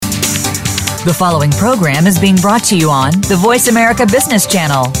The following program is being brought to you on the Voice America Business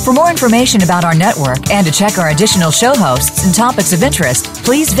Channel. For more information about our network and to check our additional show hosts and topics of interest,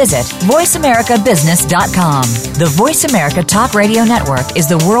 please visit voiceamericabusiness.com. The Voice America Talk Radio Network is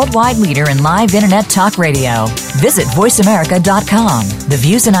the worldwide leader in live Internet talk radio. Visit voiceamerica.com. The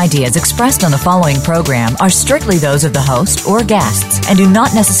views and ideas expressed on the following program are strictly those of the host or guests and do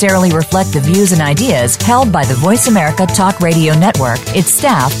not necessarily reflect the views and ideas held by the Voice America Talk Radio Network, its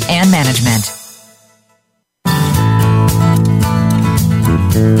staff, and management.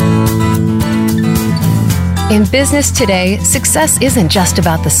 In business today, success isn't just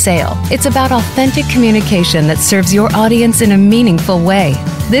about the sale. It's about authentic communication that serves your audience in a meaningful way.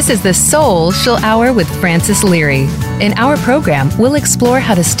 This is the Soulcial Hour with Frances Leary. In our program, we'll explore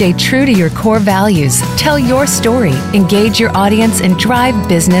how to stay true to your core values, tell your story, engage your audience, and drive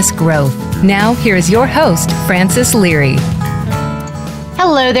business growth. Now, here's your host, Frances Leary.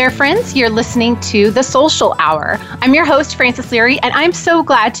 Hello there, friends. You're listening to the Soulcial Hour. I'm your host, Frances Leary, and I'm so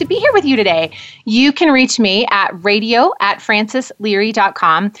glad to be here with you today. You can reach me at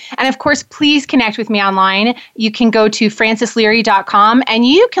radio@francesleary.com. And of course, please connect with me online. You can go to francesleary.com and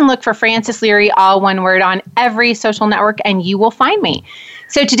you can look for Frances Leary, all one word, on every social network, and you will find me.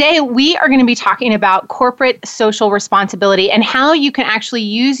 So today we are going to be talking about corporate social responsibility and how you can actually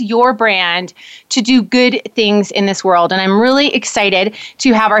use your brand to do good things in this world. And I'm really excited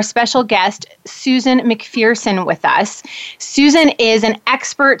to have our special guest, Susan McPherson, with us. Susan is an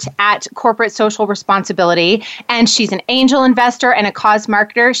expert at corporate social responsibility, and she's an angel investor and a cause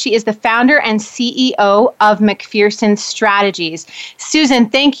marketer. She is the founder and CEO of McPherson Strategies. Susan,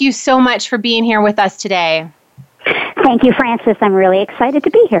 thank you so much for being here with us today. Thank you, Frances. I'm really excited to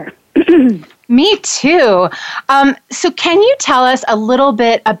be here. Me too. So can you tell us a little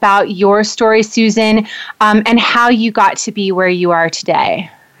bit about your story, Susan, and how you got to be where you are today?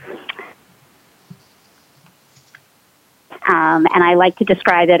 And I like to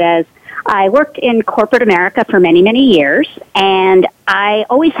describe it as I worked in corporate America for many, many years, and I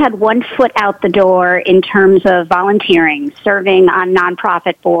always had one foot out the door in terms of volunteering, serving on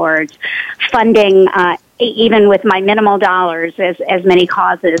nonprofit boards, funding even with my minimal dollars, as many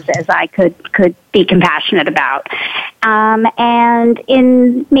causes as I could be compassionate about. And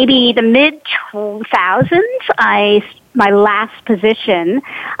in maybe the mid-2000s, my last position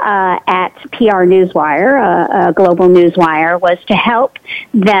at PR Newswire, a global newswire, was to help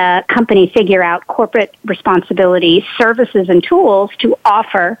the company figure out corporate responsibility services and tools to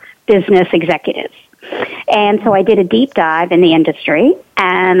offer business executives. And so I did a deep dive in the industry,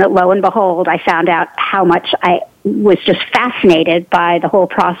 and lo and behold, I found out how much I was just fascinated by the whole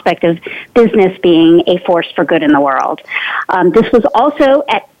prospect of business being a force for good in the world. This was also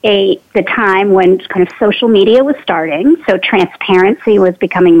at the time when kind of social media was starting, so transparency was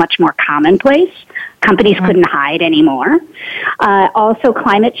becoming much more commonplace. Companies couldn't hide anymore. Also,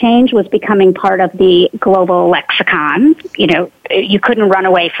 climate change was becoming part of the global lexicon. You know, you couldn't run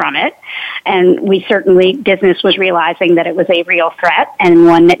away from it. And business was realizing that it was a real threat and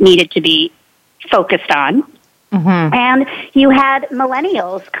one that needed to be focused on. Mm-hmm. And you had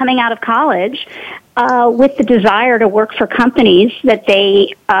millennials coming out of college with the desire to work for companies that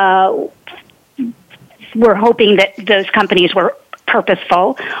they were hoping that those companies were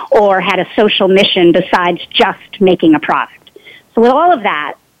purposeful or had a social mission besides just making a product. So with all of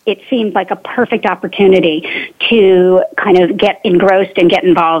that, it seemed like a perfect opportunity to kind of get engrossed and get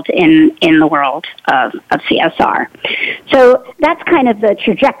involved in the world of CSR. So that's kind of the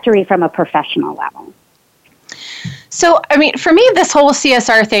trajectory from a professional level. So, I mean, for me, this whole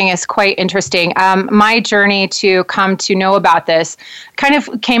CSR thing is quite interesting. My journey to come to know about this kind of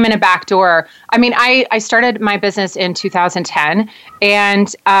came in a back door. I mean, I started my business in 2010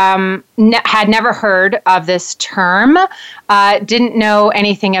 and had never heard of this term, didn't know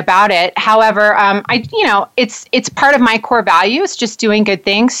anything about it. However, it's part of my core values, just doing good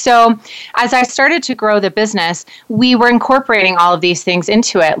things. So as I started to grow the business, we were incorporating all of these things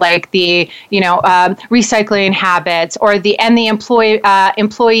into it, like the, recycling habits or the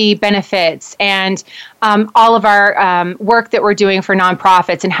employee benefits and all of our work that we're doing for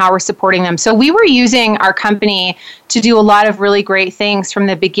nonprofits and how we're supporting them. So we were using our company to do a lot of really great things from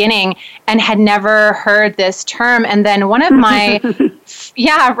the beginning and had never heard this term. And then one of my,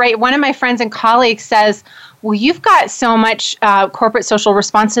 one of my friends and colleagues says, well, you've got so much corporate social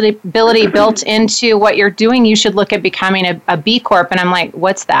responsibility built into what you're doing. You should look at becoming a B Corp. And I'm like,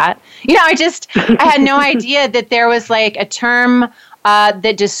 what's that? I had no idea that there was like a term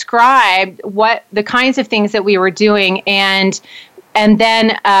that described what the kinds of things that we were doing, and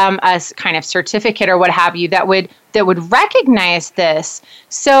then a kind of certificate or what have you that would recognize this.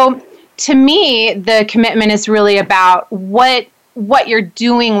 So to me, the commitment is really about what you're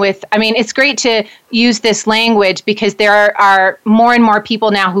doing with, I mean, it's great to use this language because there are more and more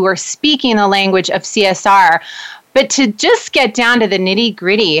people now who are speaking the language of CSR. But to just get down to the nitty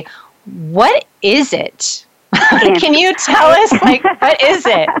gritty, what is it? Can you tell us, like, what is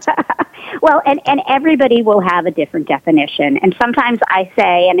it? Well, and everybody will have a different definition. And sometimes I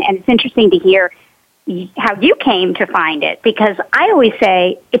say, and it's interesting to hear how you came to find it, because I always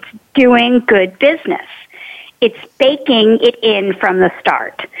say it's doing good business. It's baking it in from the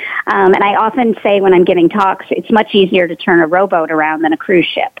start. And I often say when I'm giving talks, it's much easier to turn a rowboat around than a cruise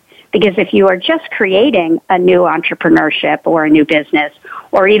ship. Because if you are just creating a new entrepreneurship or a new business,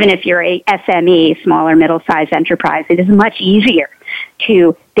 or even if you're a SME, small or middle-sized enterprise, it is much easier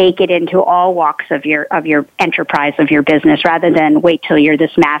to bake it into all walks of your enterprise, of your business, rather than wait till you're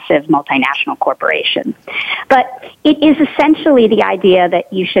this massive multinational corporation. But it is essentially the idea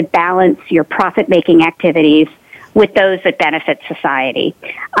that you should balance your profit-making activities with those that benefit society.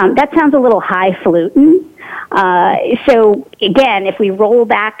 That sounds a little highfalutin. So again, if we peel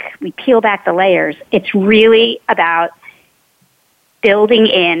back the layers, it's really about building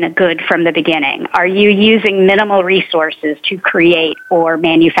in good from the beginning. Are you using minimal resources to create or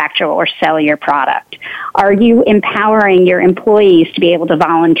manufacture or sell your product? Are you empowering your employees to be able to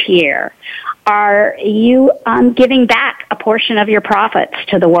volunteer? Are you giving back a portion of your profits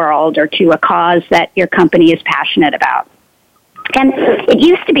to the world or to a cause that your company is passionate about? And it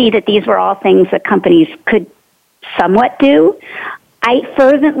used to be that these were all things that companies could somewhat do. I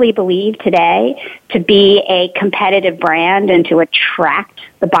fervently believe today to be a competitive brand and to attract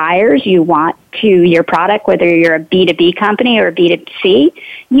the buyers you want to your product, whether you're a B2B company or a B2C,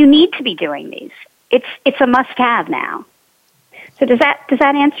 you need to be doing these. It's a must-have now. So does that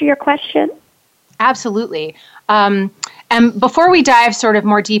answer your question? Absolutely. And before we dive sort of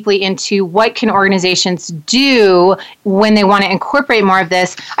more deeply into what can organizations do when they want to incorporate more of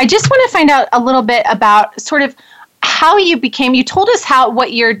this, I just want to find out a little bit about sort of how you told us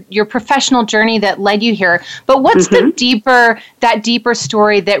what your professional journey that led you here, but what's that deeper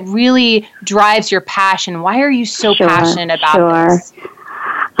story that really drives your passion? Why are you so passionate about this?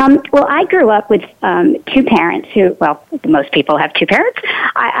 Well, I grew up with two parents most people have two parents,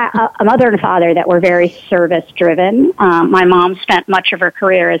 a mother and a father that were very service-driven. My mom spent much of her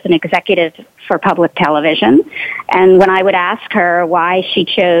career as an executive for public television, and when I would ask her why she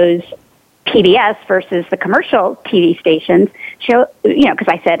chose PBS versus the commercial TV stations, because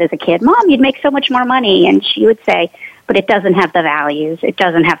I said as a kid, Mom, you'd make so much more money, and she would say, but it doesn't have the values, it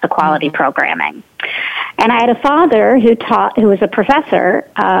doesn't have the quality programming. And I had a father who was a professor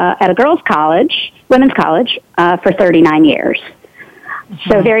at a women's college, for 39 years.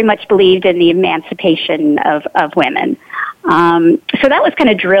 So very much believed in the emancipation of women. So that was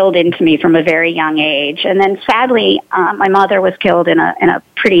kind of drilled into me from a very young age. And then sadly, my mother was killed in a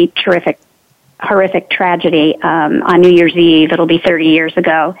pretty horrific tragedy on New Year's Eve. It'll be 30 years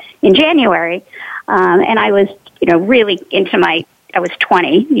ago in January. And I was, really I was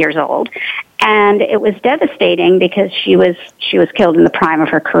 20 years old. And it was devastating because she was killed in the prime of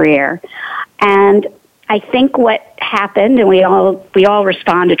her career. And I think what happened, and we all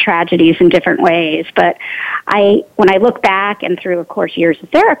respond to tragedies in different ways, but when I look back and through, of course, years of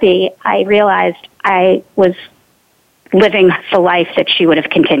therapy, I realized I was living the life that she would have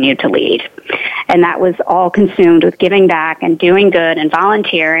continued to lead. And that was all consumed with giving back and doing good and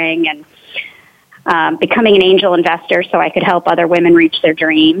volunteering and becoming an angel investor so I could help other women reach their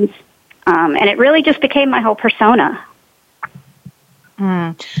dreams. And it really just became my whole persona.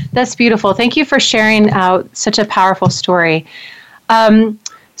 That's beautiful. Thank you for sharing such a powerful story.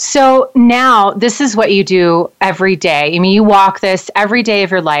 So now this is what you do every day. I mean, you walk this every day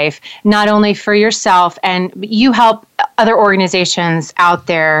of your life, not only for yourself, and you help other organizations out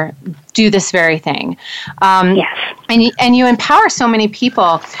there do this very thing. Yes. And you empower so many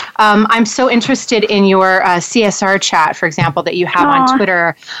people. I'm so interested in your CSR chat, for example, that you have on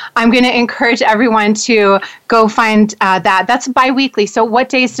Twitter. I'm going to encourage everyone to go find that. That's biweekly. So what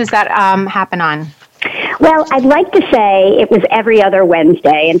days does that happen on? Well, I'd like to say it was every other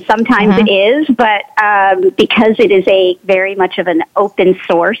Wednesday, and sometimes it is, but because it is a very much of an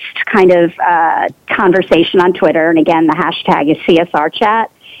open-sourced kind of conversation on Twitter, and again, the hashtag is CSR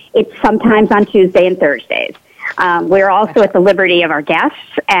Chat, it's sometimes on Tuesday and Thursdays. We're also at the liberty of our guests,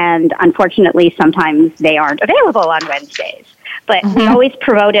 and unfortunately, sometimes they aren't available on Wednesdays. But we always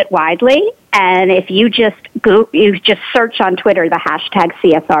promote it widely, and if you just search on Twitter the hashtag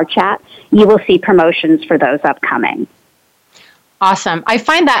CSR Chat, you will see promotions for those upcoming. Awesome. I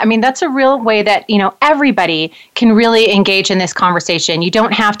find that, that's a real way that, everybody can really engage in this conversation. You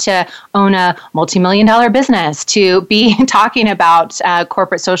don't have to own a multi-million-dollar business to be talking about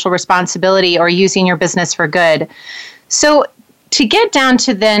corporate social responsibility or using your business for good. So to get down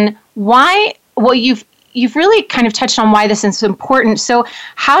to then why, you've really kind of touched on why this is important. So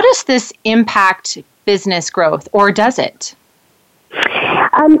how does this impact business growth, or does it?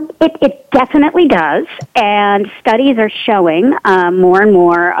 It definitely does, and studies are showing more and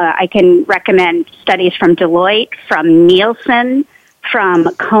more. I can recommend studies from Deloitte, from Nielsen,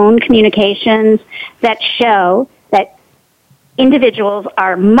 from Cone Communications that show that individuals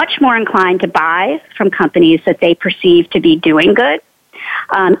are much more inclined to buy from companies that they perceive to be doing good,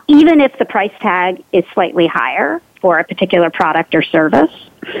 even if the price tag is slightly higher for a particular product or service.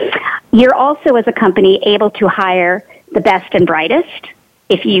 You're also, as a company, able to hire the best and brightest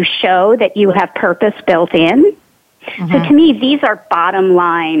if you show that you have purpose built in. Mm-hmm. So to me, these are bottom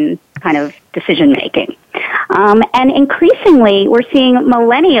line kind of decision making. And increasingly, we're seeing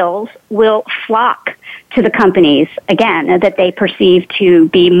millennials will flock to the companies, again, that they perceive to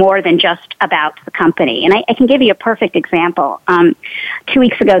be more than just about the company. And I can give you a perfect example. 2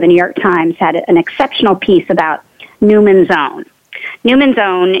 weeks ago, the New York Times had an exceptional piece about Newman's Own. Newman's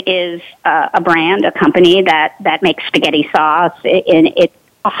Own is a brand, a company that makes spaghetti sauce.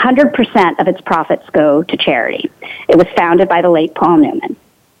 100% of its profits go to charity. It was founded by the late Paul Newman.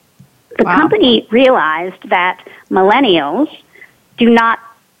 The company realized that millennials do not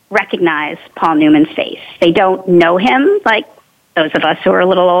recognize Paul Newman's face. They don't know him like those of us who are a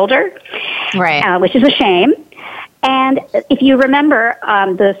little older, right? Which is a shame. And if you remember,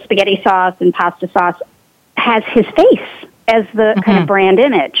 the spaghetti sauce and pasta sauce has his face as the kind of brand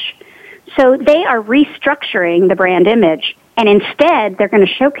image. So they are restructuring the brand image, and instead they're going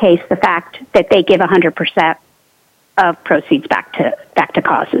to showcase the fact that they give 100% of proceeds back to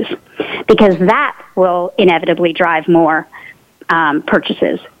causes, because that will inevitably drive more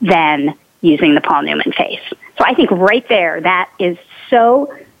purchases than using the Paul Newman face. So I think right there, that is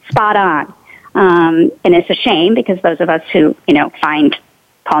so spot on. And it's a shame because those of us who, find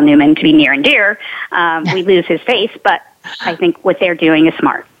Paul Newman to be near and dear, we lose his face, but I think what they're doing is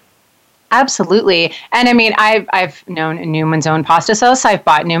smart. Absolutely. And I've known Newman's Own pasta sauce. I've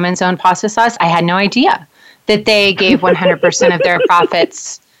bought Newman's Own pasta sauce. I had no idea that they gave 100% of their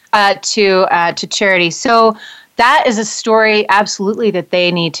profits to charity. So that is a story absolutely that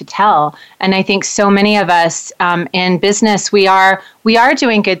they need to tell. And I think so many of us in business, we are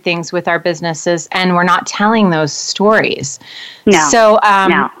doing good things with our businesses, and we're not telling those stories. No. So,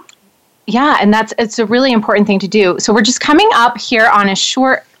 no. Yeah, and it's a really important thing to do. So we're just coming up here on a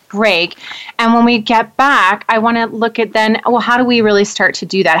short break. And when we get back, I want to look at then, how do we really start to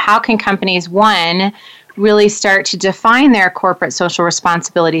do that? How can companies, one, really start to define their corporate social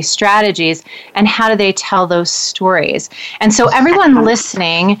responsibility strategies, and how do they tell those stories? And so everyone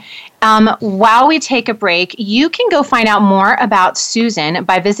listening, while we take a break, you can go find out more about Susan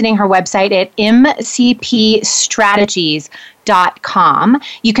by visiting her website at mcpstrategies.com.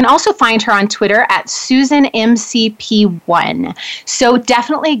 You can also find her on Twitter at SusanMCP1. So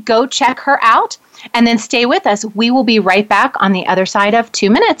definitely go check her out, and then stay with us. We will be right back on the other side of 2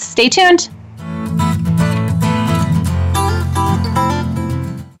 minutes. Stay tuned.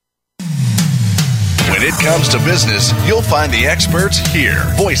 When it comes to business, you'll find the experts here.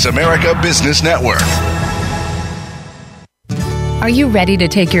 Voice America Business Network. Are you ready to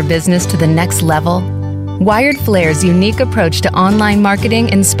take your business to the next level? Wired Flair's unique approach to online marketing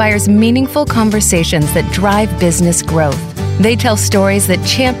inspires meaningful conversations that drive business growth. They tell stories that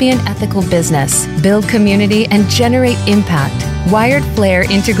champion ethical business, build community, and generate impact. Wired Flair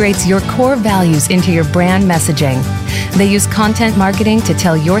integrates your core values into your brand messaging. They use content marketing to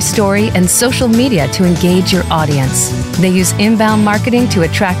tell your story and social media to engage your audience. They use inbound marketing to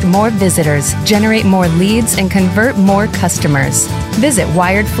attract more visitors, generate more leads, and convert more customers. Visit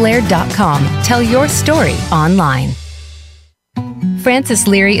wiredflair.com. Tell your story online. Frances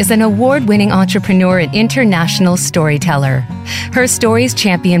Leary is an award-winning entrepreneur and international storyteller. Her stories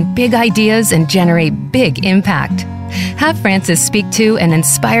champion big ideas and generate big impact. Have Frances speak to and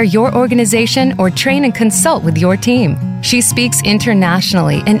inspire your organization, or train and consult with your team. She speaks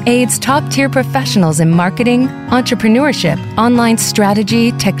internationally and aids top-tier professionals in marketing, entrepreneurship, online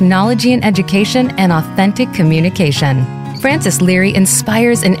strategy, technology and education, and authentic communication. Frances Leary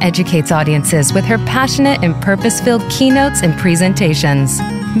inspires and educates audiences with her passionate and purpose-filled keynotes and presentations.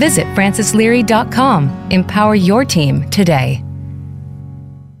 Visit francesleary.com. Empower your team today.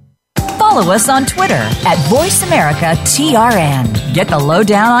 follow us on Twitter at VoiceAmericaTRN. Get the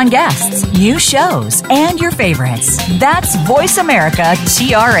lowdown on guests, new shows, and your favorites. That's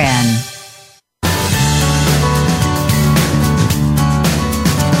VoiceAmericaTRN.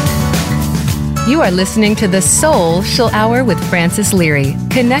 You are listening to the Soulcial Hour with Frances Leary.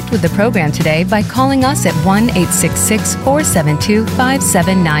 Connect with the program today by calling us at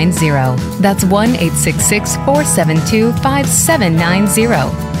 1-866-472-5790. That's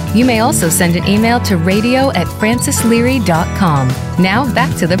 1-866-472-5790. You may also send an email to radio@francesleary.com. Now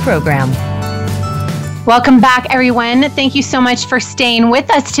back to the program. Welcome back, everyone. Thank you so much for staying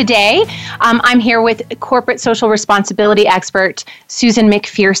with us today. I'm here with corporate social responsibility expert Susan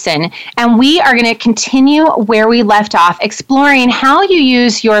McPherson, and we are going to continue where we left off, exploring how you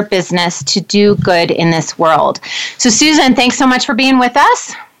use your business to do good in this world. So, Susan, thanks so much for being with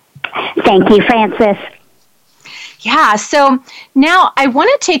us. Thank you, Frances. Yeah, so now I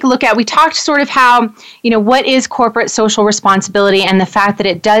want to take a look at, we talked sort of how, what is corporate social responsibility and the fact that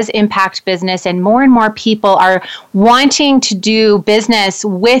it does impact business, and more people are wanting to do business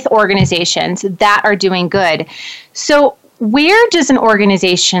with organizations that are doing good. So where does an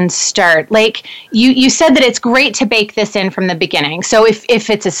organization start? Like you said that it's great to bake this in from the beginning. So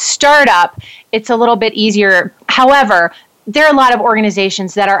if it's a startup, it's a little bit easier. However, there are a lot of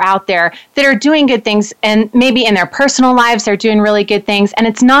organizations that are out there that are doing good things, and maybe in their personal lives they're doing really good things, and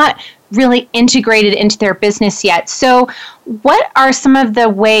it's not really integrated into their business yet. So what are some of the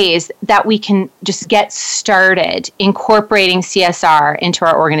ways that we can just get started incorporating CSR into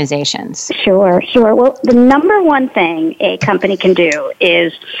our organizations? Sure. Well, the number one thing a company can do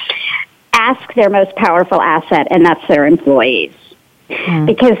is ask their most powerful asset, and that's their employees.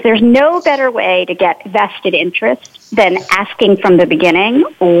 Because there's no better way to get vested interest than asking from the beginning,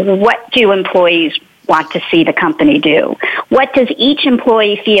 what do employees want to see the company do? What does each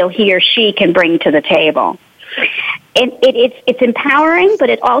employee feel he or she can bring to the table? It's empowering, but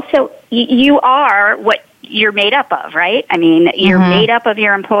it also, you are what you're made up of, right? I mean, you're made up of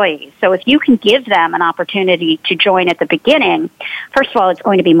your employees. So if you can give them an opportunity to join at the beginning, first of all, it's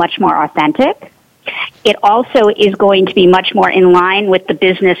going to be much more authentic. It also is going to be much more in line with the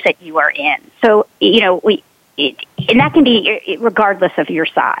business that you are in. So, and that can be regardless of your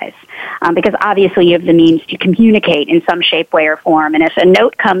size, because obviously you have the means to communicate in some shape, way, or form. And if a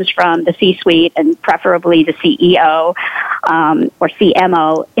note comes from the C-suite and preferably the CEO or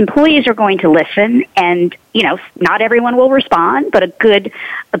CMO, employees are going to listen, and not everyone will respond, but a good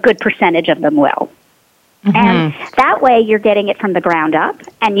percentage of them will. And that way you're getting it from the ground up,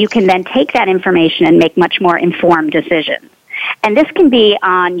 and you can then take that information and make much more informed decisions. And this can be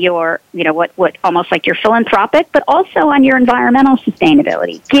on your, what almost like your philanthropic, but also on your environmental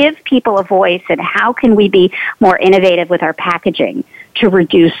sustainability. Give people a voice, and how can we be more innovative with our packaging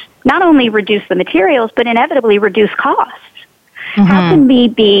to not only reduce the materials, but inevitably reduce costs. How can we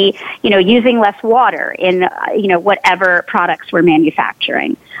be, using less water in, whatever products we're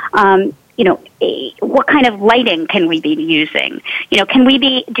manufacturing? What kind of lighting can we be using? Can we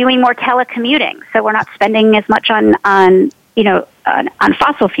be doing more telecommuting so we're not spending as much on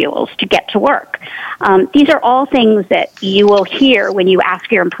fossil fuels to get to work? These are all things that you will hear when you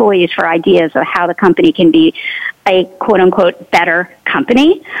ask your employees for ideas of how the company can be a quote-unquote better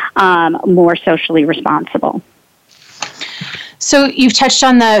company, more socially responsible. So you've touched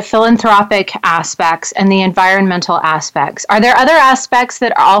on the philanthropic aspects and the environmental aspects. Are there other aspects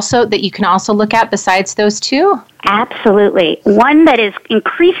that you can also look at besides those two? Absolutely. One that is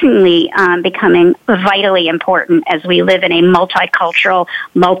increasingly becoming vitally important as we live in a multicultural,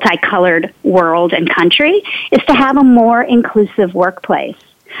 multicolored world and country is to have a more inclusive workplace.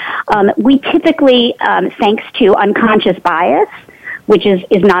 We typically, thanks to unconscious bias, which is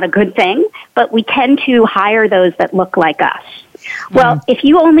not a good thing, but we tend to hire those that look like us. Well, if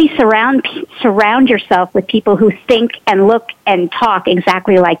you only surround yourself with people who think and look and talk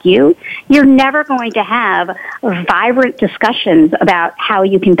exactly like you, you're never going to have vibrant discussions about how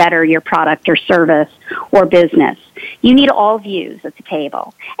you can better your product or service or business. You need all views at the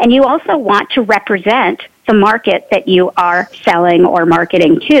table. And you also want to represent the market that you are selling or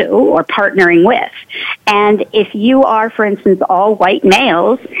marketing to or partnering with. And if you are, for instance, all white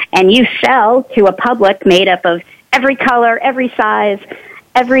males and you sell to a public made up of every color, every size,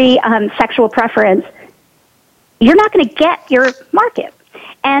 every sexual preference, you're not going to get your market.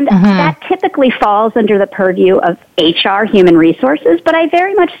 And that typically falls under the purview of HR, human resources, but I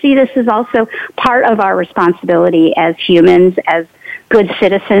very much see this as also part of our responsibility as humans, as good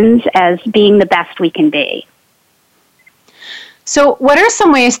citizens, as being the best we can be. So what are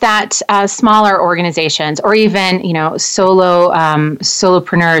some ways that smaller organizations or even,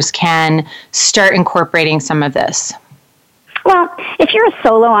 solopreneurs can start incorporating some of this? Well, if you're a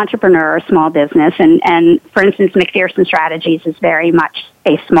solo entrepreneur or a small business, and for instance, McPherson Strategies is very much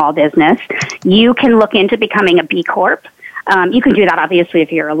a small business, you can look into becoming a B Corp. You can do that, obviously,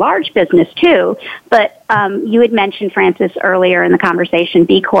 if you're a large business, too. But you had mentioned, Francis, earlier in the conversation,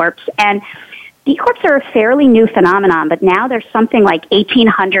 B Corps. And B Corps are a fairly new phenomenon, but now there's something like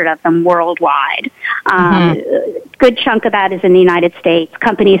 1,800 of them worldwide. Good chunk of that is in the United States.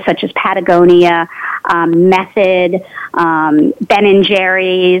 Companies such as Patagonia, Method, Ben &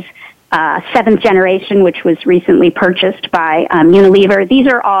 Jerry's, Seventh Generation, which was recently purchased by Unilever. These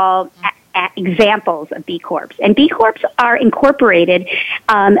are all examples of B Corps. And B Corps are incorporated,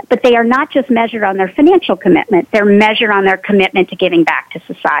 but they are not just measured on their financial commitment. They're measured on their commitment to giving back to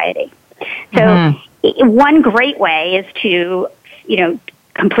society. So one great way is to,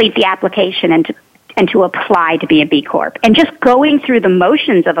 complete the application and to apply to be a B Corp. And just going through the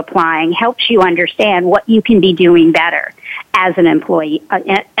motions of applying helps you understand what you can be doing better as an employee,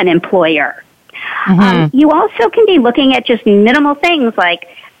 an employer. You also can be looking at just minimal things like,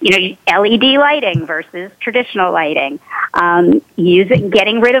 LED lighting versus traditional lighting,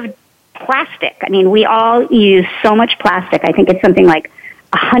 getting rid of plastic. I mean, we all use so much plastic. I think it's something like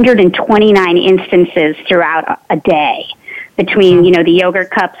 129 instances throughout a day between, the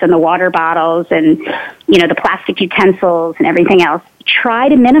yogurt cups and the water bottles and, the plastic utensils and everything else. Try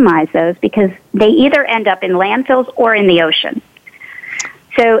to minimize those because they either end up in landfills or in the ocean.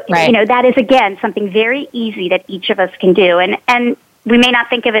 So, that is, again, something very easy that each of us can do. And we may not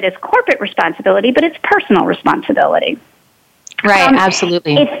think of it as corporate responsibility, but it's personal responsibility. Right,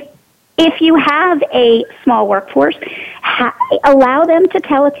 absolutely. If you have a small workforce, allow them to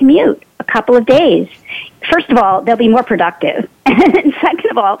telecommute a couple of days. First of all, they'll be more productive. And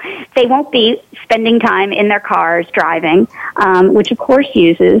second of all, they won't be spending time in their cars driving, which of course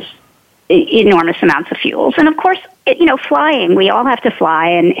uses enormous amounts of fuels. And of course, flying, we all have to fly,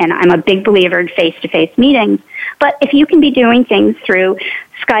 and I'm a big believer in face-to-face meetings. But if you can be doing things through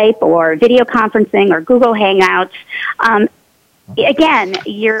Skype or video conferencing or Google Hangouts, again,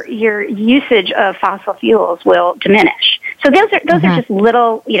 your usage of fossil fuels will diminish. So those are just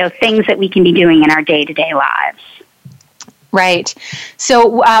little, things that we can be doing in our day-to-day lives. Right. So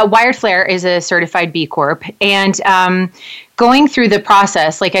Wired Flare is a certified B Corp, and going through the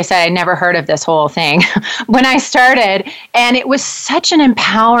process, like I said, I never heard of this whole thing when I started, and it was such an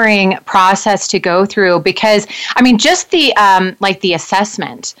empowering process to go through because, just the the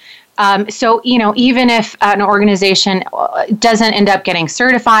assessment. So, even if an organization doesn't end up getting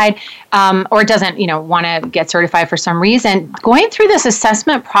certified or doesn't, want to get certified for some reason, going through this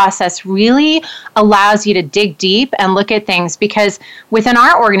assessment process really allows you to dig deep and look at things because within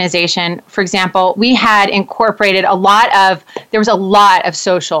our organization, for example, we had incorporated there was a lot of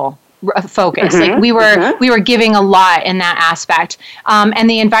social focus. Like we were giving a lot in that aspect. And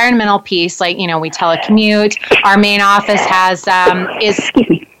the environmental piece, we telecommute. Our main office has Excuse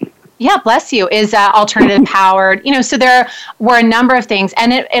me. Yeah, bless you, is alternative powered. So there were a number of things.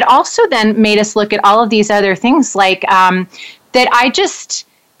 And it also then made us look at all of these other things that I just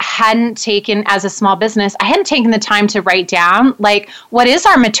hadn't taken as a small business. I hadn't taken the time to write down, what is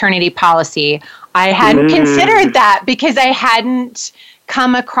our maternity policy? I hadn't considered that because I hadn't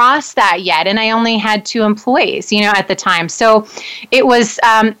come across that yet. And I only had 2 employees, at the time. So it was,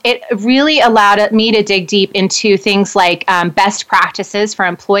 it really allowed me to dig deep into things like best practices for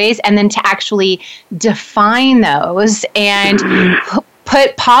employees and then to actually define those and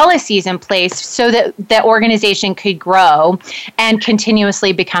put policies in place so that the organization could grow and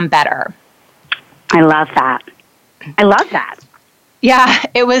continuously become better. I love that. Yeah,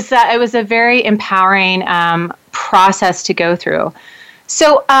 it was a very empowering process to go through.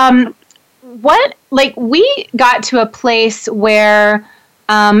 So, we got to a place where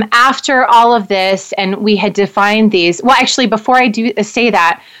after all of this and we had defined these, well, actually, before I do say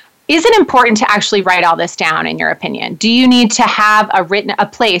that, is it important to actually write all this down, in your opinion? Do you need to have a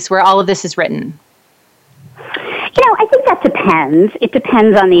place where all of this is written? I think that depends. It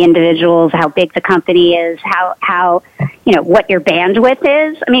depends on the individuals, how big the company is, how what your bandwidth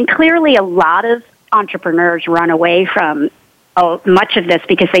is. Clearly a lot of entrepreneurs run away from much of this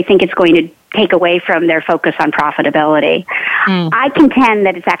because they think it's going to take away from their focus on profitability. I contend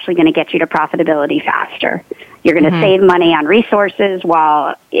that it's actually going to get you to profitability faster. You're going to save money on resources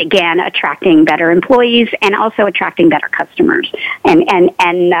while, again, attracting better employees and also attracting better customers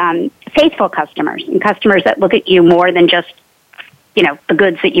and faithful customers and customers that look at you more than just the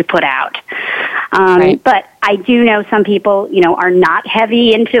goods that you put out. Right. But I do know some people, are not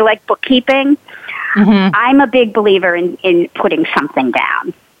heavy into like bookkeeping. Mm-hmm. I'm a big believer in putting something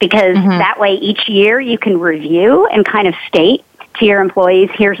down, because that way each year you can review and kind of state to your employees,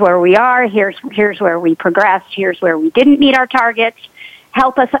 here's where we are, here's where we progressed, here's where we didn't meet our targets.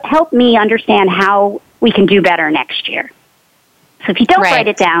 Help me understand how we can do better next year. So if you don't write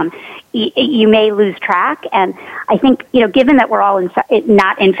it down, you may lose track. And I think, given that we're all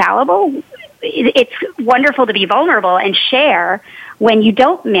not infallible, it's wonderful to be vulnerable and share when you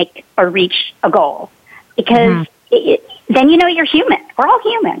don't make or reach a goal, because then you're human. We're all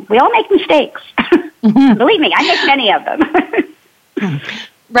human. We all make mistakes. Believe me, I make many of them.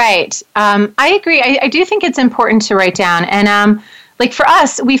 Right. I agree. I do think it's important to write down. And like for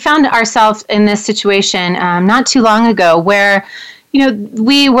us, we found ourselves in this situation not too long ago where,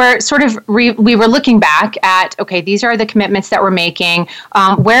 we were sort of we were looking back at, okay, these are the commitments that we're making.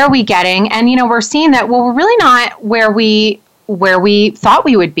 Where are we getting? And, we're seeing that, we're really not where we thought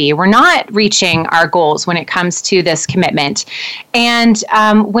we would be. We're not reaching our goals when it comes to this commitment. And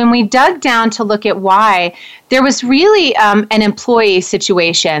when we dug down to look at why, there was really an employee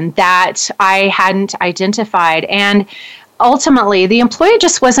situation that I hadn't identified. And ultimately, the employee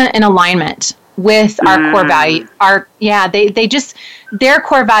just wasn't in alignment with our core value. Their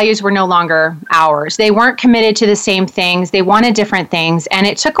core values were no longer ours. They weren't committed to the same things. They wanted different things. And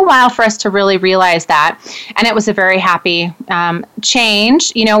it took a while for us to really realize that. And it was a very happy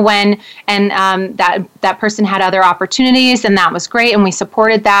change, when that person had other opportunities, and that was great. And we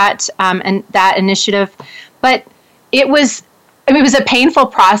supported that and that initiative. But it was a painful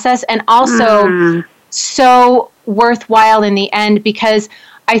process, and also so worthwhile in the end, because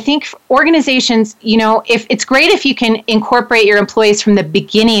I think organizations, if it's great if you can incorporate your employees from the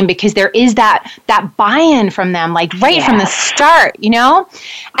beginning, because there is that buy-in from them, like from the start,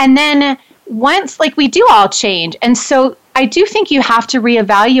 and then once, like, we do all change. And so I do think you have to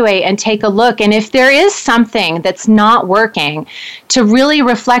reevaluate and take a look. And if there is something that's not working, to really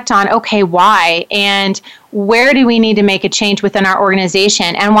reflect on, okay, why? And where do we need to make a change within our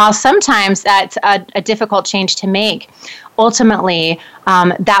organization? And while sometimes that's a difficult change to make, ultimately,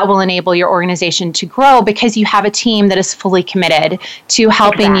 that will enable your organization to grow, because you have a team that is fully committed to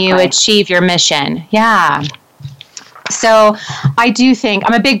helping you achieve your mission. Yeah. So I do think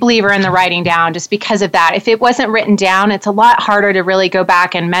I'm a big believer in the writing down, just because of that. If it wasn't written down, it's a lot harder to really go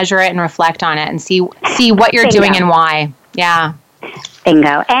back and measure it and reflect on it and see what you're doing and why. Yeah.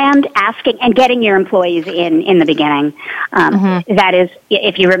 Bingo. And asking and getting your employees in the beginning. That is,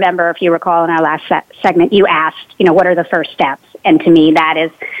 if you recall in our last segment, you asked, what are the first steps? And to me, that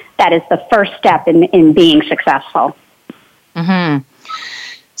is the first step in being successful.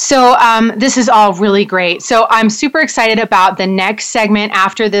 So this is all really great. So I'm super excited about the next segment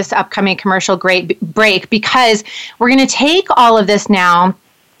after this upcoming commercial break, because we're going to take all of this now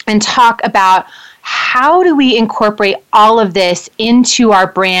and talk about how do we incorporate all of this into our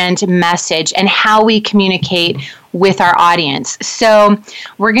brand message and how we communicate with our audience. So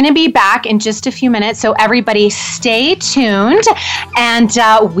we're going to be back in just a few minutes. So everybody stay tuned, and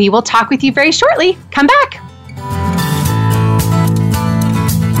we will talk with you very shortly. Come back.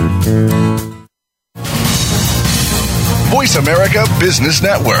 Voice America Business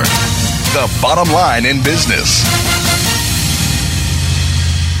Network, the bottom line in business.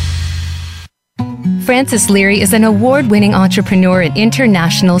 Frances Leary is an award-winning entrepreneur and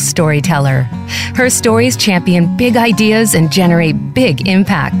international storyteller. Her stories champion big ideas and generate big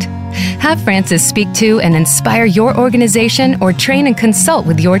impact. Have Frances speak to and inspire your organization, or train and consult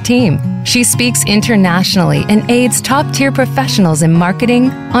with your team. She speaks internationally and aids top-tier professionals in marketing,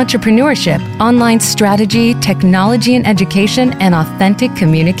 entrepreneurship, online strategy, technology and education, and authentic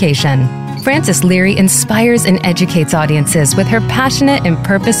communication. Frances Leary inspires and educates audiences with her passionate and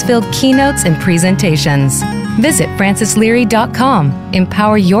purpose-filled keynotes and presentations. Visit francesleary.com.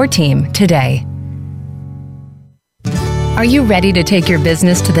 Empower your team today. Are you ready to take your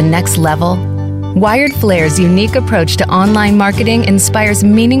business to the next level? Wired Flair's unique approach to online marketing inspires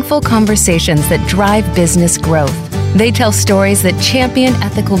meaningful conversations that drive business growth. They tell stories that champion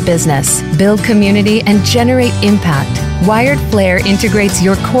ethical business, build community, and generate impact. Wired Flair integrates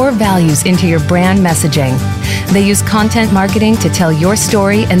your core values into your brand messaging. They use content marketing to tell your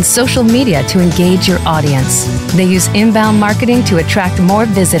story and social media to engage your audience. They use inbound marketing to attract more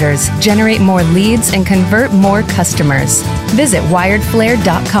visitors, generate more leads, and convert more customers. Visit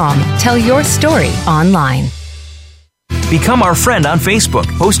wiredflair.com. Tell your story online. Become our friend on Facebook.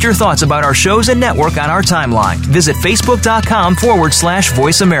 Post your thoughts about our shows and network on our timeline. Visit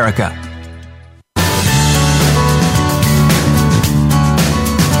facebook.com/Voice America.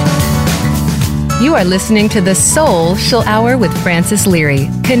 You are listening to the Soulcial Hour with Frances Leary.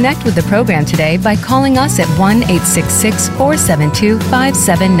 Connect with the program today by calling us at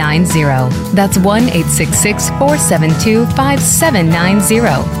 1-866-472-5790. That's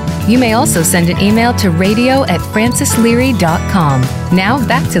 1-866-472-5790. You may also send an email to radio@francesleary.com. Now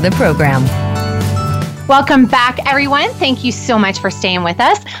back to the program. Welcome back, everyone. Thank you so much for staying with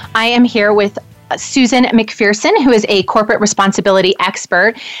us. I am here with Susan McPherson, who is a corporate responsibility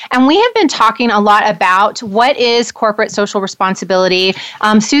expert. And we have been talking a lot about what is corporate social responsibility.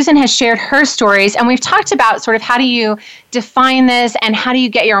 Susan has shared her stories, and we've talked about sort of how do you define this and how do you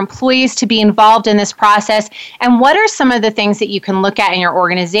get your employees to be involved in this process, and what are some of the things that you can look at in your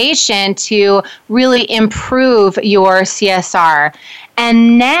organization to really improve your CSR.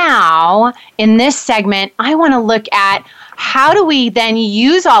 And now, in this segment, I want to look at how do we then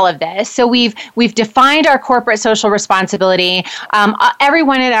use all of this? So we've defined our corporate social responsibility.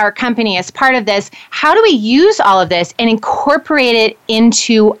 Everyone at our company is part of this. How do we use all of this and incorporate it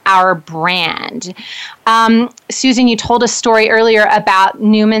into our brand? Susan, you told a story earlier about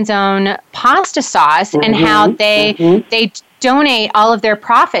Newman's Own pasta sauce and how they donate all of their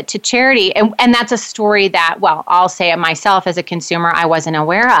profit to charity. And that's a story that, well, I'll say it myself as a consumer, I wasn't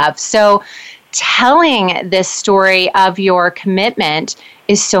aware of. So telling this story of your commitment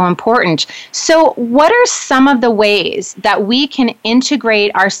is so important. So what are some of the ways that we can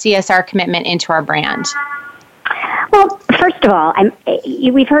integrate our CSR commitment into our brand? Well, first of all,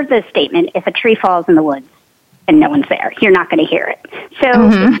 we've heard the statement, if a tree falls in the woods and no one's there, you're not going to hear it. So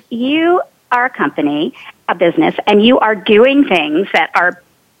if you are a company, a business, and you are doing things that are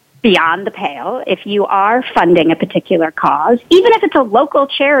beyond the pale, if you are funding a particular cause, even if it's a local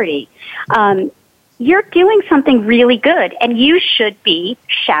charity, you're doing something really good, and you should be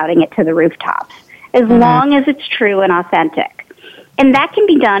shouting it to the rooftops, as long as it's true and authentic. And that can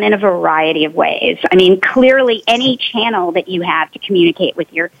be done in a variety of ways. I mean, clearly any channel that you have to communicate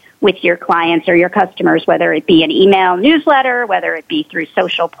with your clients or your customers, whether it be an email newsletter, whether it be through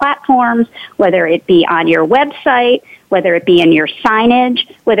social platforms, whether it be on your website, whether it be in your signage,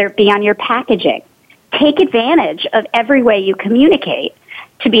 whether it be on your packaging. Take advantage of every way you communicate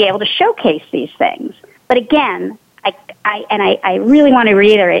to be able to showcase these things. But again, I really want to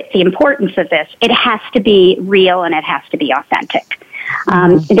reiterate the importance of this. It has to be real and it has to be authentic.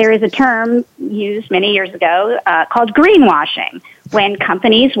 There is a term used many years ago called greenwashing, when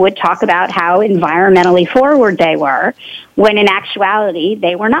companies would talk about how environmentally forward they were, when in actuality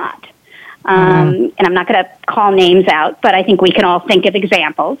they were not. And I'm not going to call names out, but I think we can all think of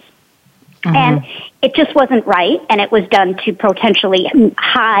examples. And it just wasn't right, and it was done to potentially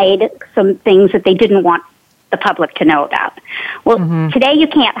hide some things that they didn't want the public to know about. Well, today you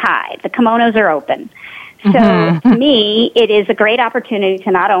can't hide. The kimonos are open. So to me, it is a great opportunity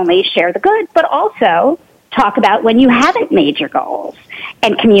to not only share the good, but also talk about when you haven't made your goals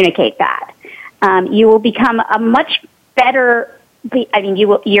and communicate that. You will become a much better, I mean,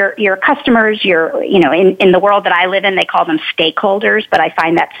 your customers, in the world that I live in, they call them stakeholders, but I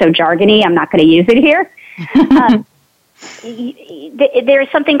find that so jargony, I'm not going to use it here. There is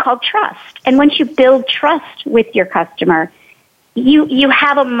something called trust. And once you build trust with your customer, you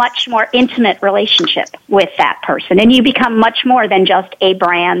have a much more intimate relationship with that person, and you become much more than just a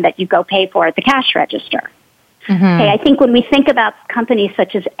brand that you go pay for at the cash register. Okay, I think when we think about companies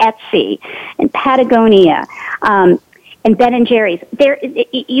such as Etsy and Patagonia and Ben & Jerry's,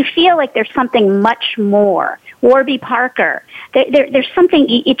 you feel like there's something much more. Warby Parker, there's something,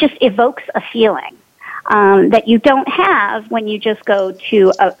 it just evokes a feeling that you don't have when you just go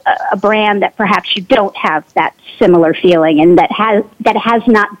to a brand that perhaps you don't have that similar feeling and that has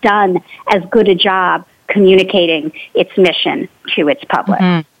not done as good a job communicating its mission to its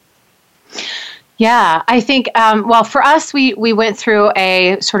public. Yeah, I think, well, for us, we went through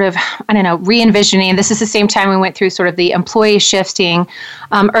a sort of, re-envisioning. This is the same time we went through sort of the employee shifting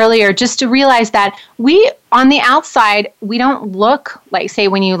earlier, just to realize that on the outside, we don't look like, say,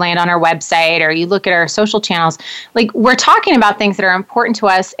 when you land on our website or you look at our social channels, like we're talking about things that are important to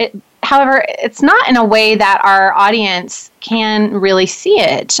us. However, it's not in a way that our audience can really see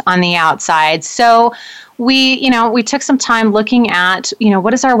it on the outside. So we took some time looking at,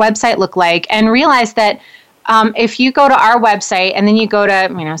 what does our website look like, and realized that if you go to our website and then you go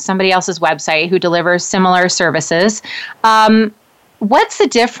to, somebody else's website who delivers similar services, what's the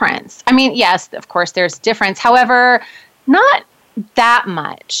difference? I mean, yes, of course, there's difference. However, not that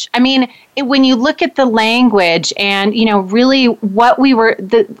much. I mean, when you look at the language and, really what we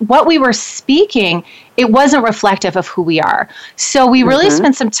were speaking, it wasn't reflective of who we are. So we really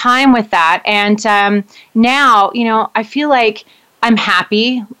spent some time with that. And now, I feel like I'm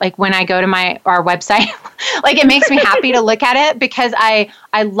happy, like when I go to our website, like it makes me happy to look at it because I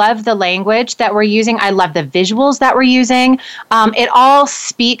love the language that we're using. I love the visuals that we're using. It all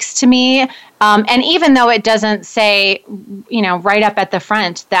speaks to me. And even though it doesn't say, right up at the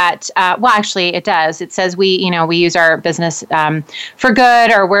front that, well, actually it does. It says we use our business for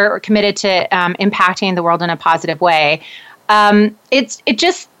good, or we're committed to impacting the world in a positive way. It's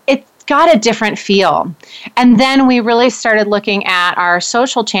got a different feel. And then we really started looking at our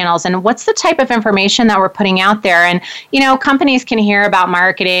social channels and what's the type of information that we're putting out there. And, companies can hear about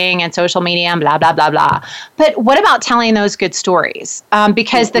marketing and social media and blah, blah, blah, blah. But what about telling those good stories?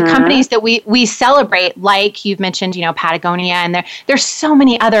 Because the companies that we celebrate, like you've mentioned, Patagonia, and there's so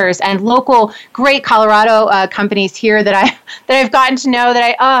many others, and local great Colorado companies here that I've gotten to know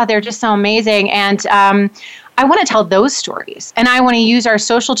they're just so amazing. And I want to tell those stories, and I want to use our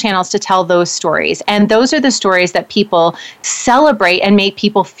social channels to tell those stories. And those are the stories that people celebrate and make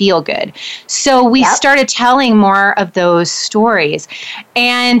people feel good. So we started telling more of those stories.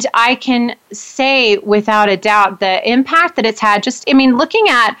 And I can say without a doubt the impact that it's had, looking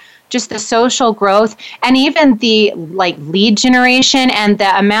at just the social growth and even the lead generation and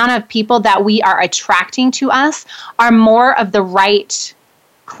the amount of people that we are attracting to us are more of the right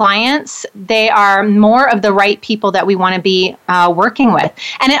clients. They are more of the right people that we want to be working with.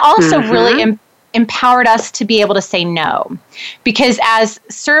 And it also really empowered us to be able to say no. Because as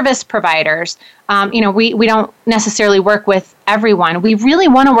service providers, we don't necessarily work with everyone. We really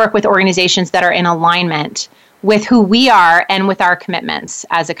want to work with organizations that are in alignment with who we are and with our commitments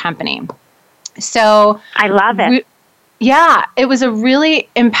as a company. So I love it. It was a really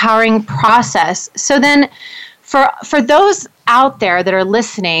empowering process. So then for those out there that are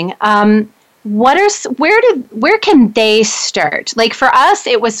listening, where can they start? Like for us,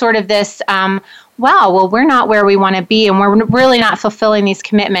 it was sort of this, we're not where we want to be, and we're really not fulfilling these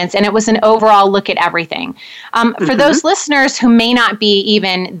commitments. And it was an overall look at everything. For those listeners who may not be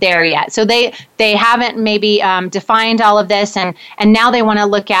even there yet, so they haven't maybe defined all of this, and now they want to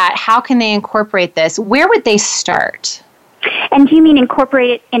look at how can they incorporate this. Where would they start? And do you mean incorporate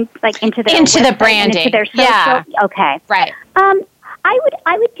it into the branding? Into their social? Yeah. Okay. Right.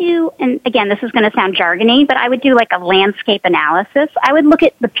 I would do, and again, this is going to sound jargony, but I would do like a landscape analysis. I would look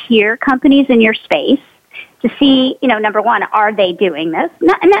at the peer companies in your space to see, number one, are they doing this?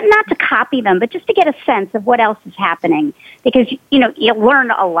 Not to copy them, but just to get a sense of what else is happening. Because, you'll learn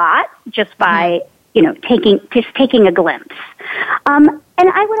a lot just by, taking a glimpse. And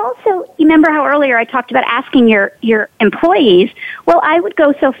I would also, you remember how earlier I talked about asking your employees? Well, I would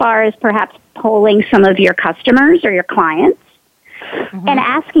go so far as perhaps polling some of your customers or your clients and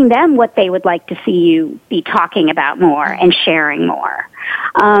asking them what they would like to see you be talking about more and sharing more.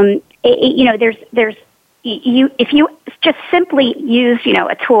 If you just simply use,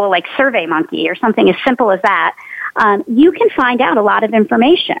 a tool like SurveyMonkey or something as simple as that, you can find out a lot of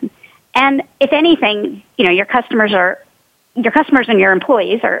information. And if anything, your customers and your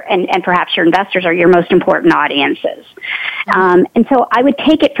employees and perhaps your investors are your most important audiences. And so I would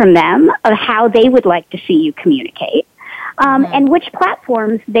take it from them of how they would like to see you communicate. And which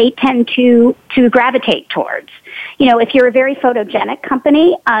platforms they tend to gravitate towards. If you're a very photogenic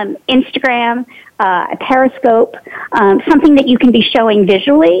company, Instagram, Periscope, something that you can be showing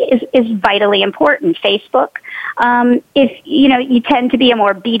visually is vitally important. Facebook. If you tend to be a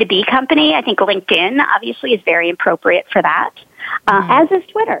more B2B company, I think LinkedIn obviously is very appropriate for that, as is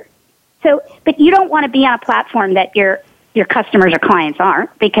Twitter. So, but you don't want to be on a platform that your customers or clients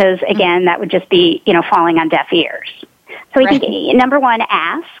aren't, because again, that would just be falling on deaf ears. So I think, number one,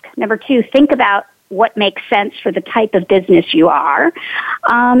 ask. Number two, think about what makes sense for the type of business you are.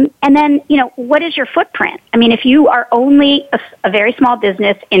 And then, what is your footprint? I mean, if you are only a very small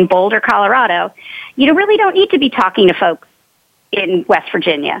business in Boulder, Colorado, you really don't need to be talking to folks in West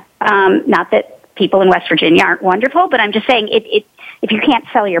Virginia. Not that people in West Virginia aren't wonderful, but I'm just saying if you can't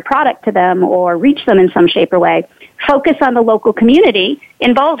sell your product to them or reach them in some shape or way, focus on the local community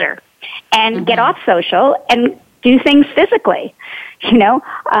in Boulder and get off social and do things physically,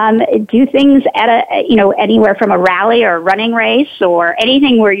 do things at anywhere from a rally or a running race or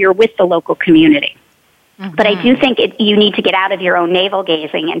anything where you're with the local community. But I do think you need to get out of your own navel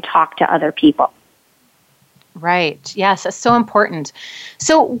gazing and talk to other people. Right. Yes, that's so important.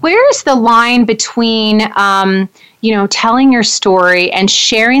 So where's the line between, telling your story and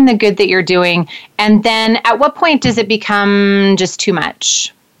sharing the good that you're doing? And then at what point does it become just too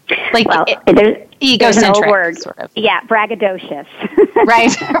much? There's egocentric, an old word, sort of. Yeah, braggadocious.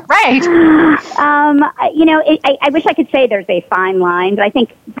 Right. I wish I could say there's a fine line, but I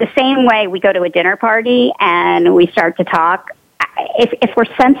think the same way we go to a dinner party and we start to talk, if we're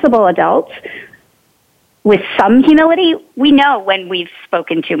sensible adults with some humility, we know when we've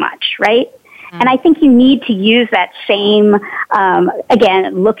spoken too much, right? And I think you need to use that same,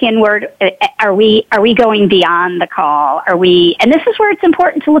 again, look inward. Are we going beyond the call? And this is where it's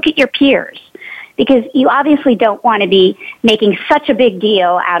important to look at your peers, because you obviously don't want to be making such a big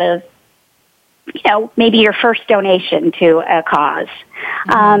deal out of, maybe your first donation to a cause.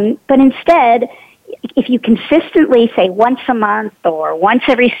 But instead, if you consistently, say once a month or once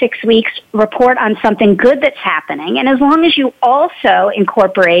every 6 weeks, report on something good that's happening, and as long as you also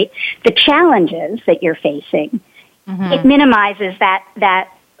incorporate the challenges that you're facing, it minimizes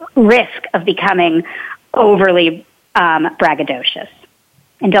that risk of becoming overly braggadocious.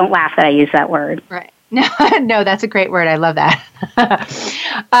 And don't laugh that I use that word. Right. No, that's a great word. I love that.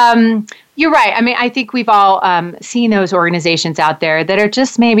 You're right. I mean, I think we've all seen those organizations out there that are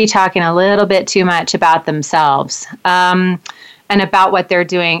just maybe talking a little bit too much about themselves and about what they're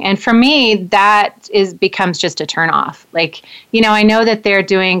doing. And for me, that becomes just a turnoff. Like, I know that they're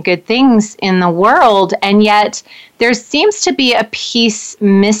doing good things in the world, and yet there seems to be a piece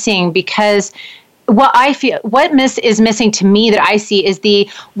missing, because what is missing to me that I see is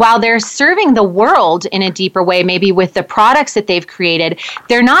while they're serving the world in a deeper way, maybe with the products that they've created,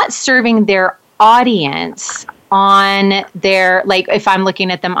 they're not serving their audience on their, like, if I'm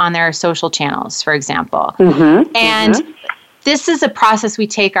looking at them on their social channels, for example. This is a process we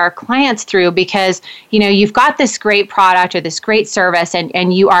take our clients through, because, you've got this great product or this great service,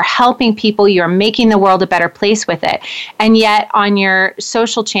 and you are helping people, you're making the world a better place with it. And yet on your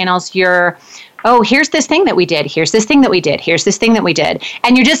social channels, here's this thing that we did. Here's this thing that we did. Here's this thing that we did.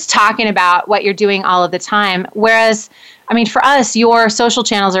 And you're just talking about what you're doing all of the time. Whereas, I mean, for us, your social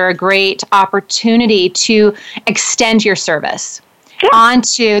channels are a great opportunity to extend your service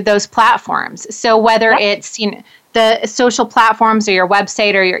onto those platforms. So whether it's, the social platforms or your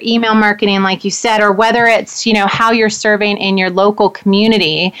website or your email marketing, like you said, or whether it's, how you're serving in your local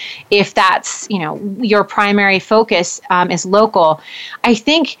community, if that's, your primary focus is local, I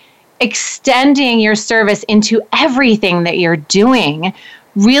think extending your service into everything that you're doing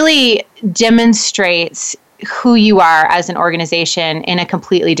really demonstrates who you are as an organization in a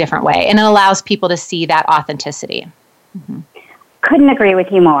completely different way. And it allows people to see that authenticity. Couldn't agree with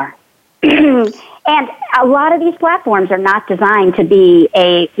you more. And a lot of these platforms are not designed to be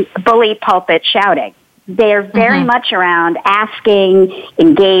a bully pulpit shouting. They're very much around asking,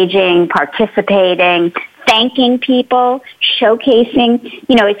 engaging, participating, thanking people, showcasing.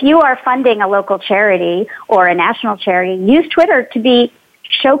 If you are funding a local charity or a national charity, use Twitter to be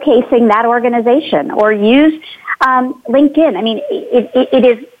showcasing that organization, or use LinkedIn. I mean, it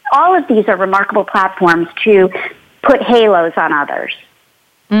is, all of these are remarkable platforms to put halos on others.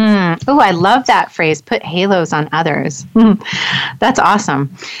 Oh, I love that phrase, put halos on others. That's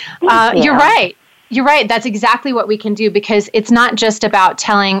awesome. You're right. You're right. That's exactly what we can do, because it's not just about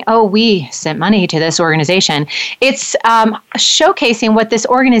telling, we sent money to this organization. It's showcasing what this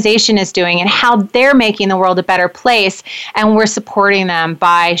organization is doing and how they're making the world a better place. And we're supporting them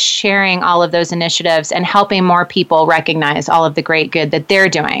by sharing all of those initiatives and helping more people recognize all of the great good that they're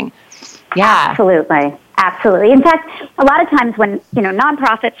doing. Yeah. Absolutely. In fact, a lot of times when,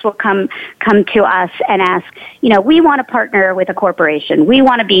 nonprofits will come to us and ask, we want to partner with a corporation. We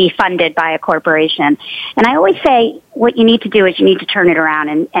want to be funded by a corporation. And I always say what you need to do is you need to turn it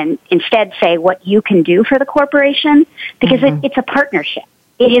around and instead say what you can do for the corporation, because it's a partnership.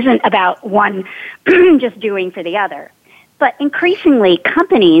 It isn't about one just doing for the other. But increasingly,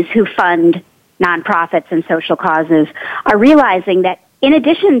 companies who fund nonprofits and social causes are realizing that in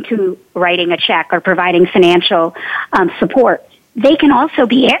addition to writing a check or providing financial support, they can also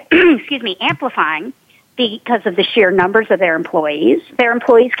be, amplifying because of the sheer numbers of their employees. Their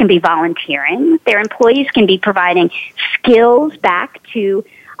employees can be volunteering. Their employees can be providing skills back to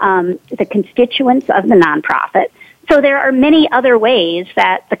the constituents of the nonprofit. So there are many other ways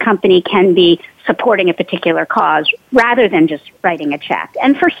that the company can be supporting a particular cause rather than just writing a check.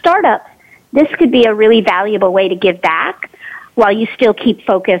 And for startups, this could be a really valuable way to give back while you still keep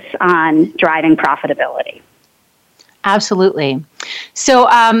focus on driving profitability. Absolutely. So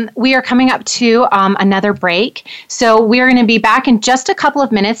we are coming up to another break. So we're going to be back in just a couple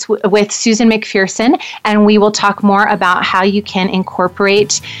of minutes with Susan McPherson, and we will talk more about how you can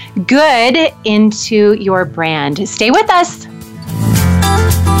incorporate good into your brand. Stay with us.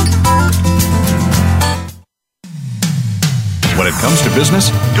 When it comes to business,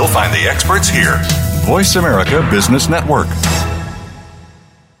 you'll find the experts here. Voice America Business Network.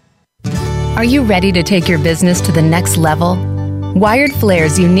 Are you ready to take your business to the next level? Wired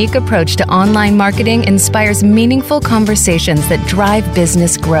Flair's unique approach to online marketing inspires meaningful conversations that drive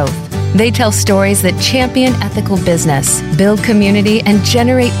business growth. They tell stories that champion ethical business, build community, and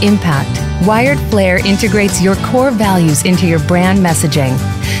generate impact. Wired Flair integrates your core values into your brand messaging.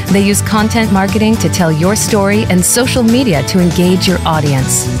 They use content marketing to tell your story and social media to engage your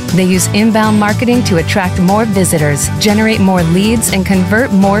audience. They use inbound marketing to attract more visitors, generate more leads, and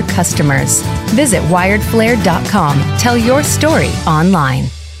convert more customers. Visit wiredflair.com. Tell your story online.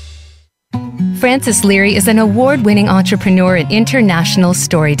 Frances Leary is an award-winning entrepreneur and international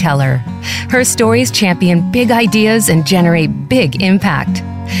storyteller. Her stories champion big ideas and generate big impact.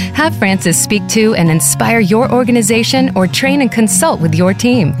 Have Frances speak to and inspire your organization or train and consult with your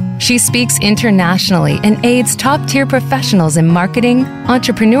team. She speaks internationally and aids top-tier professionals in marketing,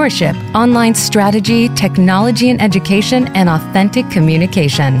 entrepreneurship, online strategy, technology and education, and authentic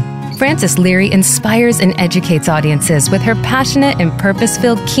communication. Frances Leary inspires and educates audiences with her passionate and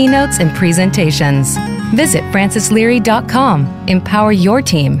purpose-filled keynotes and presentations. Visit francesleary.com. Empower your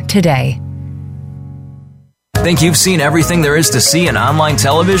team today. Think you've seen everything there is to see in online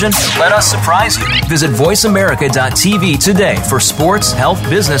television? Let us surprise you. Visit voiceamerica.tv today for sports, health,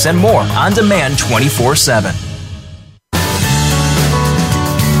 business, and more on demand 24/7.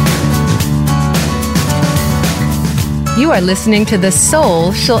 You are listening to the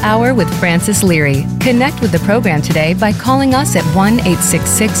Soulcial Hour with Frances Leary. Connect with the program today by calling us at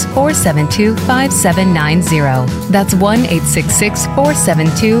 1-866-472-5790. That's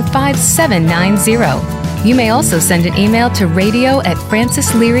 1-866-472-5790. You may also send an email to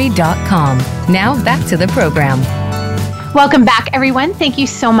radio@francesleary.com. Now back to the program. Welcome back, everyone. Thank you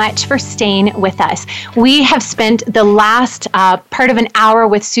so much for staying with us. We have spent the last part of an hour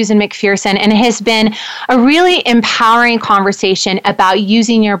with Susan McPherson, and it has been a really empowering conversation about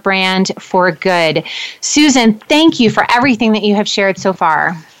using your brand for good. Susan, thank you for everything that you have shared so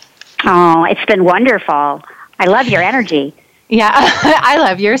far. Oh, it's been wonderful. I love your energy. Yeah, I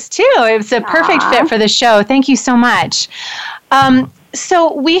love yours too. It was a perfect fit for the show. Thank you so much.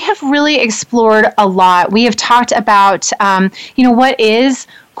 So we have really explored a lot. We have talked about, what is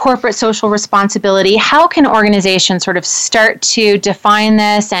corporate social responsibility? How can organizations sort of start to define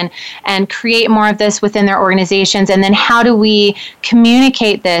this and create more of this within their organizations? And then how do we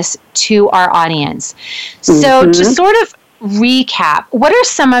communicate this to our audience? So to sort of recap, what are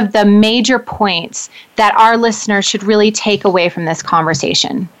some of the major points that our listeners should really take away from this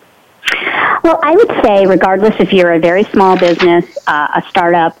conversation? Well, I would say, regardless if you're a very small business, a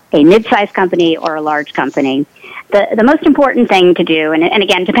startup, a mid-sized company, or a large company, the most important thing to do, and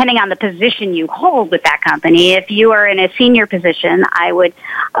again, depending on the position you hold with that company, if you are in a senior position,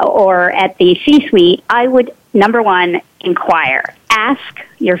 or at the C-suite, I would, number one, inquire. Ask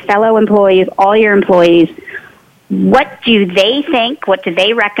your fellow employees, all your employees, what do they think? What do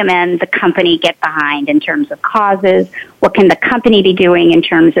they recommend the company get behind in terms of causes? What can the company be doing in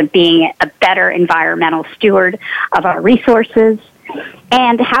terms of being a better environmental steward of our resources?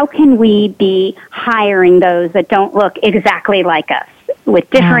 And how can we be hiring those that don't look exactly like us, with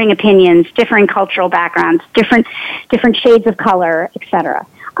differing opinions, differing cultural backgrounds, different shades of color, etc.?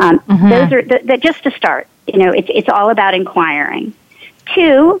 Those are just to start. It's all about inquiring.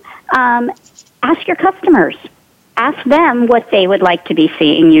 Two, ask your customers. Ask them what they would like to be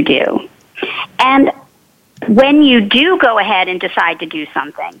seeing you do. And when you do go ahead and decide to do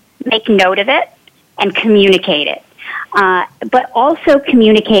something, make note of it and communicate it. But also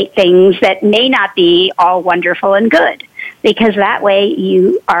communicate things that may not be all wonderful and good, because that way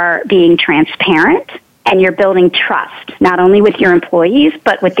you are being transparent and you're building trust, not only with your employees,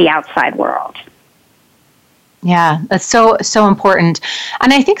 but with the outside world. Yeah, that's so important.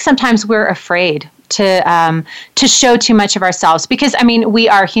 And I think sometimes we're afraid to show too much of ourselves, because we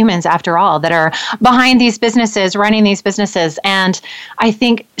are humans after all that are behind these businesses, running these businesses. And I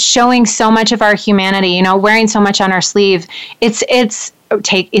think showing so much of our humanity, wearing so much on our sleeve, it's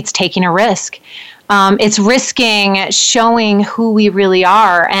taking a risk. It's risking showing who we really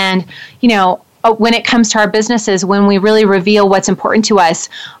are. And, when it comes to our businesses, when we really reveal what's important to us,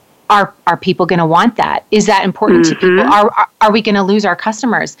 are people going to want that? Is that important to people? Are we going to lose our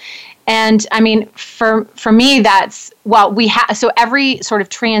customers? And for me, that's, so every sort of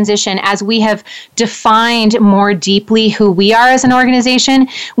transition, as we have defined more deeply who we are as an organization,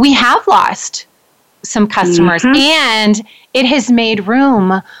 we have lost some customers, and it has made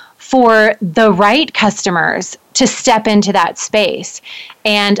room for the right customers to step into that space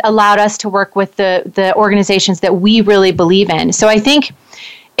and allowed us to work with the organizations that we really believe in. So I think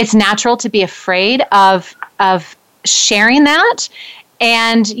it's natural to be afraid of sharing that.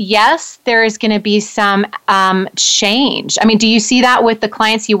 And yes, there is going to be some change. I mean, do you see that with the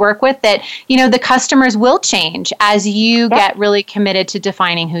clients you work with, that, the customers will change as you get really committed to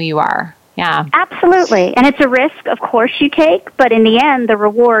defining who you are? Yeah. Absolutely. And it's a risk, of course, you take, but in the end, the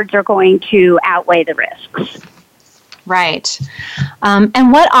rewards are going to outweigh the risks. Right.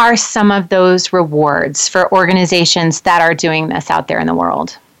 And what are some of those rewards for organizations that are doing this out there in the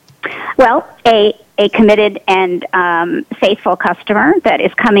world? Well, a committed and faithful customer that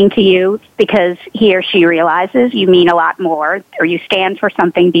is coming to you because he or she realizes you mean a lot more, or you stand for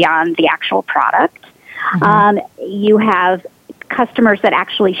something beyond the actual product. You have customers that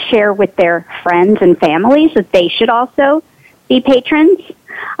actually share with their friends and families that they should also be patrons.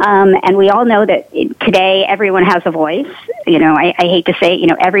 And we all know that today everyone has a voice. I hate to say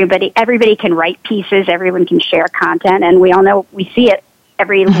it, everybody can write pieces, everyone can share content, and we all know we see it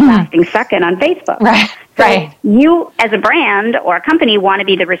every lasting second on Facebook. Right. So right. You, as a brand or a company, want to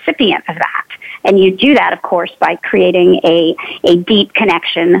be the recipient of that. And you do that, of course, by creating a deep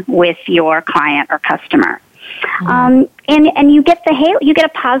connection with your client or customer. And you get you get a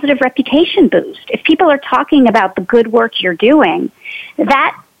positive reputation boost. If people are talking about the good work you're doing,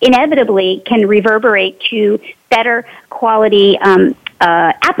 that inevitably can reverberate to better quality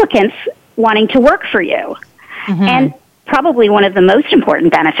applicants wanting to work for you. And probably one of the most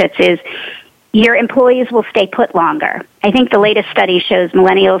important benefits is your employees will stay put longer. I think the latest study shows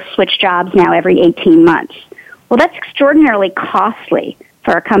millennials switch jobs now every 18 months. Well, that's extraordinarily costly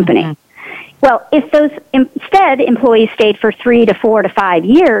for a company. Well, if those instead employees stayed for 3 to 4 to 5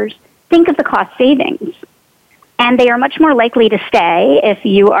 years, think of the cost savings. And they are much more likely to stay if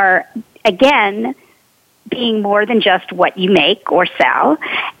you are, again, being more than just what you make or sell,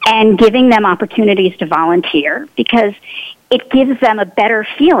 and giving them opportunities to volunteer, because it gives them a better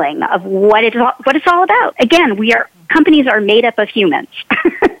feeling of what it's all about. Again, companies are made up of humans.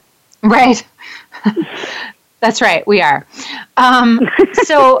 Right. That's right. We are.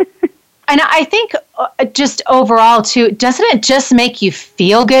 And I think just overall too, doesn't it just make you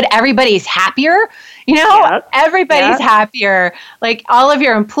feel good? Everybody's happier. Everybody's happier. Like, all of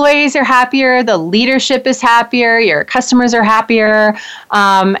your employees are happier. The leadership is happier. Your customers are happier.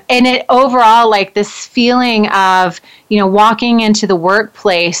 And it overall, like, this feeling of, walking into the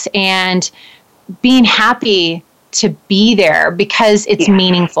workplace and being happy to be there because it's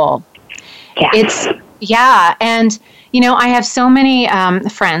meaningful. And, I have so many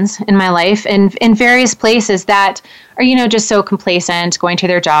friends in my life and in various places that are, just so complacent, going to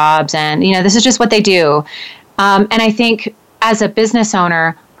their jobs, and, this is just what they do. And I think as a business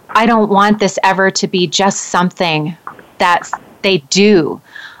owner, I don't want this ever to be just something that they do.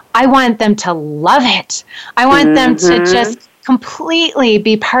 I want them to love it. I want them to just completely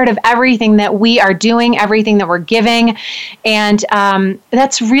be part of everything that we are doing, everything that we're giving. And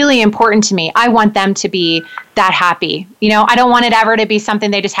that's really important to me. I want them to be that happy. I don't want it ever to be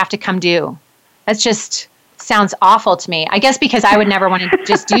something they just have to come do. That's just sounds awful to me. I guess because I would never want to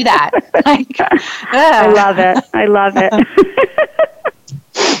just do that. I love it. I love it.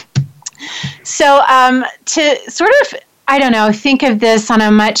 So to sort of, think of this on a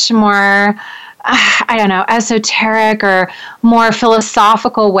much more esoteric or more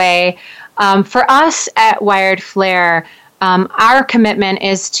philosophical way. For us at Wired Flair, our commitment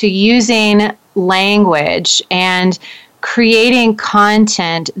is to using language and creating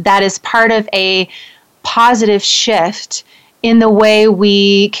content that is part of a positive shift in the way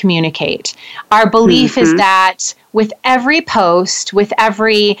we communicate. Our belief is that with every post, with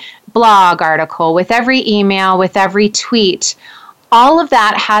every blog article, with every email, with every tweet, all of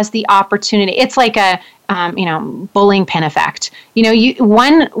that has the opportunity. It's like a bowling pin effect.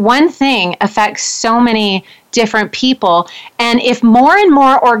 One thing affects so many different people, and if more and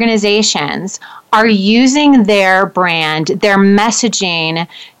more organizations are using their brand, their messaging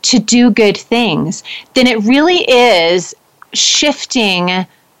to do good things, then it really is shifting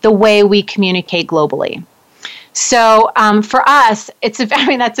the way we communicate globally. So for us,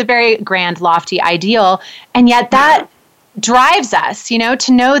 that's a very grand, lofty ideal, and yet that drives us,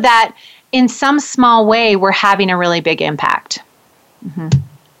 to know that in some small way we're having a really big impact.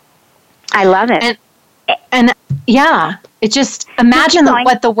 I love it. And it just imagine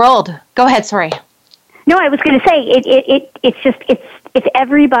what the world. Go ahead. Sorry. No, I was going to say it's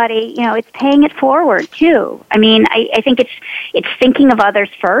everybody. It's paying it forward too. I mean, I think it's thinking of others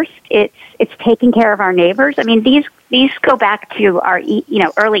first. It's taking care of our neighbors. I mean, these go back to our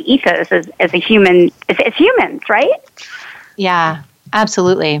early ethos as a human, as humans, right? Yeah,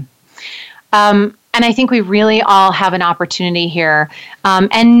 absolutely. And I think we really all have an opportunity here.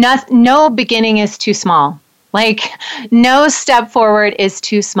 And no beginning is too small. Like, no step forward is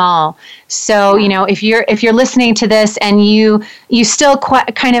too small. So, if you're listening to this and you still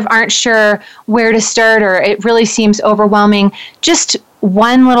kind of aren't sure where to start, or it really seems overwhelming, just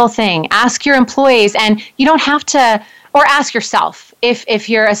one little thing. Ask your employees, and you don't have to, or ask yourself if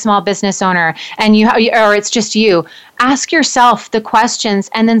you're a small business owner and or it's just you. Ask yourself the questions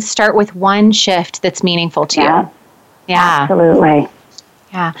and then start with one shift that's meaningful to you. Yeah. Absolutely.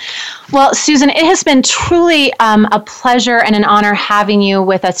 Yeah. Well, Susan, it has been truly a pleasure and an honor having you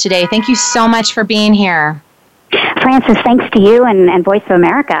with us today. Thank you so much for being here. Frances, thanks to you and Voice of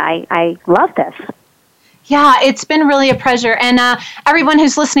America. I love this. Yeah, it's been really a pleasure. And everyone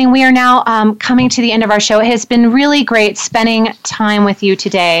who's listening, we are now coming to the end of our show. It has been really great spending time with you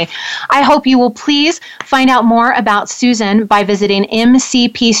today. I hope you will please find out more about Susan by visiting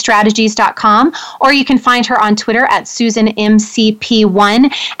mcpstrategies.com, or you can find her on Twitter at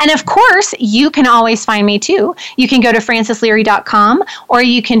SusanMCP1. And of course, you can always find me too. You can go to francesleary.com, or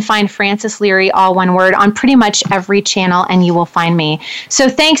you can find Frances Leary, all one word, on pretty much every channel, and you will find me. So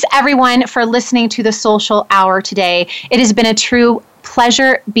thanks everyone for listening to the Soulcial Hour today. It has been a true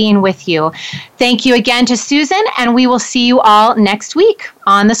pleasure being with you. Thank you again to Susan, and we will see you all next week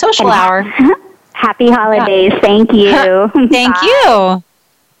on the Soulcial Hour. Happy holidays. Thank you. Thank you.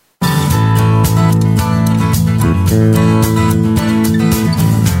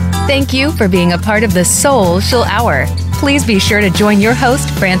 Thank you for being a part of the Soulcial Hour. Please be sure to join your host,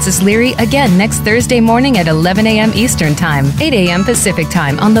 Frances Leary, again next Thursday morning at 11 a.m. Eastern Time, 8 a.m. Pacific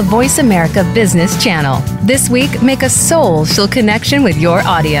Time on the Voice America Business Channel. This week, make a soulful connection with your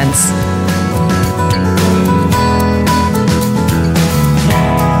audience.